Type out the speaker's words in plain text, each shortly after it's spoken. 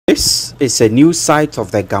This is a new site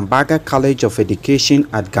of the Gambaga College of Education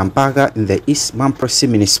at Gambaga in the East Mamprasi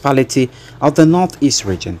municipality of the Northeast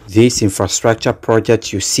region. These infrastructure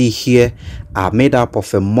projects you see here are made up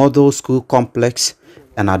of a model school complex,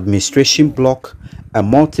 an administration block, a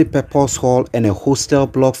multi-purpose hall, and a hostel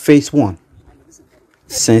block phase 1.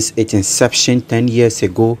 Since its inception 10 years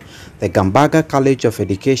ago, the Gambaga College of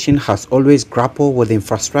Education has always grappled with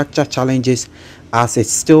infrastructure challenges as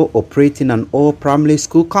it's still operating an all-primary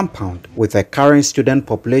school compound with a current student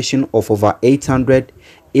population of over 800,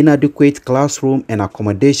 inadequate classroom and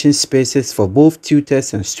accommodation spaces for both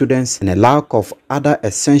tutors and students, and a lack of other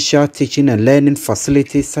essential teaching and learning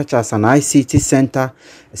facilities such as an ICT center,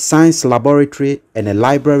 a science laboratory, and a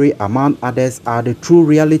library, among others, are the true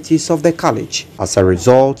realities of the college. As a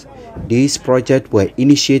result, these projects were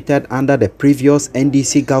initiated under the previous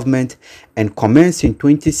NDC government and commenced in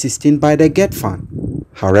 2016 by the GET Fund.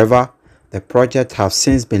 However, the project have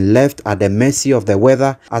since been left at the mercy of the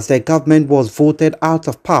weather as the government was voted out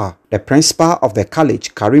of power. The principal of the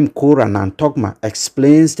college, Karim Koura Nantogma,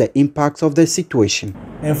 explains the impact of the situation.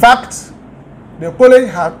 In fact, the college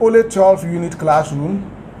had only 12-unit classroom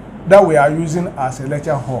that we are using as a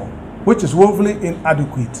lecture hall, which is woefully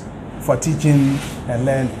inadequate for teaching and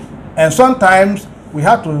learning. And sometimes we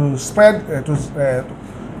have to spread,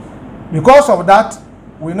 because of that,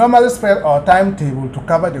 we normally spread our timetable to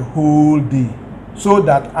cover the whole day, so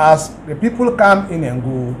that as the people come in and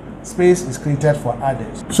go, space is created for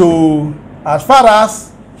others. So as far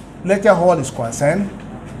as lecture hall is concerned,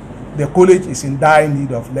 the college is in dire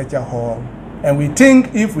need of lecture hall, and we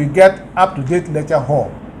think if we get up-to-date lecture hall,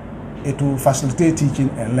 it will facilitate teaching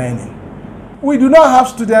and learning. We do not have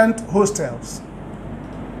student hostels.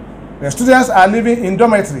 The students are living in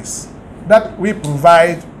dormitories that we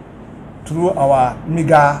provide through our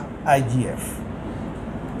MEGA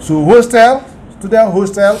IGF. So hostel, student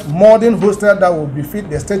hostel, modern hostel that will befit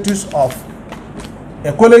the status of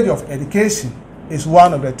a college of education is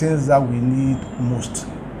one of the things that we need most.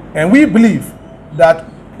 And we believe that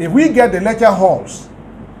if we get the lecture halls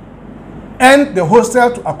and the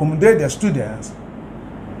hostel to accommodate the students,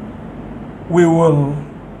 we will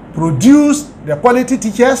produce the quality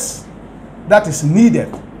teachers that is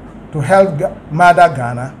needed to help Mother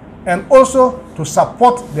Ghana and also to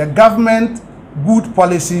support the government good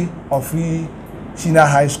policy of free senior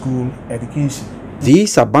high school education.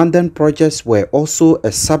 These abandoned projects were also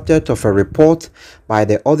a subject of a report by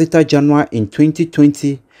the Auditor General in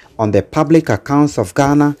 2020 on the public accounts of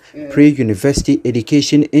Ghana pre-university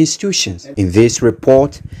education institutions. In this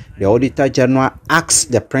report, the Auditor General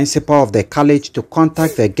asked the principal of the college to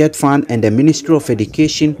contact the GET Fund and the Ministry of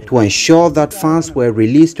Education to ensure that funds were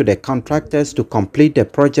released to the contractors to complete the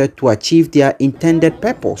project to achieve their intended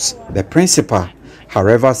purpose. The principal,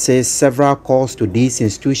 however, says several calls to these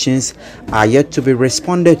institutions are yet to be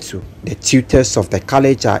responded to. The tutors of the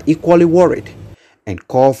college are equally worried and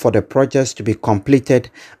call for the projects to be completed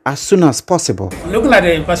as soon as possible. Looking at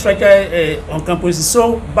the infrastructure on campus is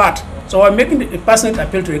so bad, so I'm making a personal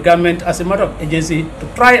appeal to the government as a matter of agency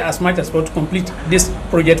to try as much as possible to complete this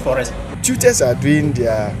project for us. Tutors are doing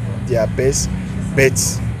their best, but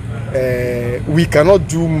we cannot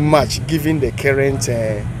do much given the current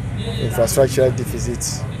infrastructural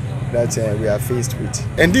deficits that we are faced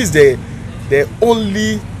with. And this is the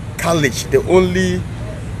only college,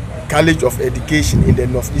 College of Education in the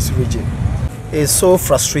Northeast region. It's so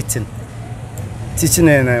frustrating teaching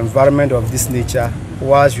in an environment of this nature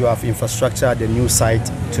whilst you have infrastructure, the new site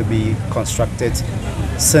to be constructed.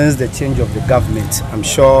 Since the change of the government, I'm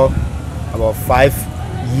sure about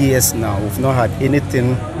 5 years now, we've not had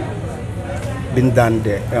anything been done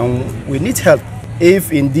there, and we need help.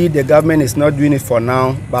 If indeed the government is not doing it for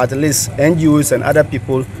now, but at least NGOs and other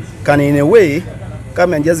people can in a way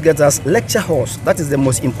come and just get us lecture halls. That is the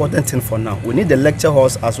most important thing for now. We need the lecture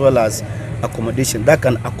halls as well as accommodation that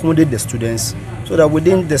can accommodate the students, so that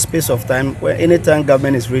within the space of time, where anytime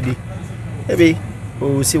government is ready, maybe we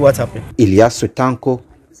will see what happens. Ilyas Sutanko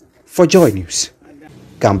for Joy News,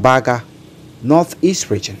 Gambaga, Northeast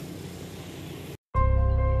region.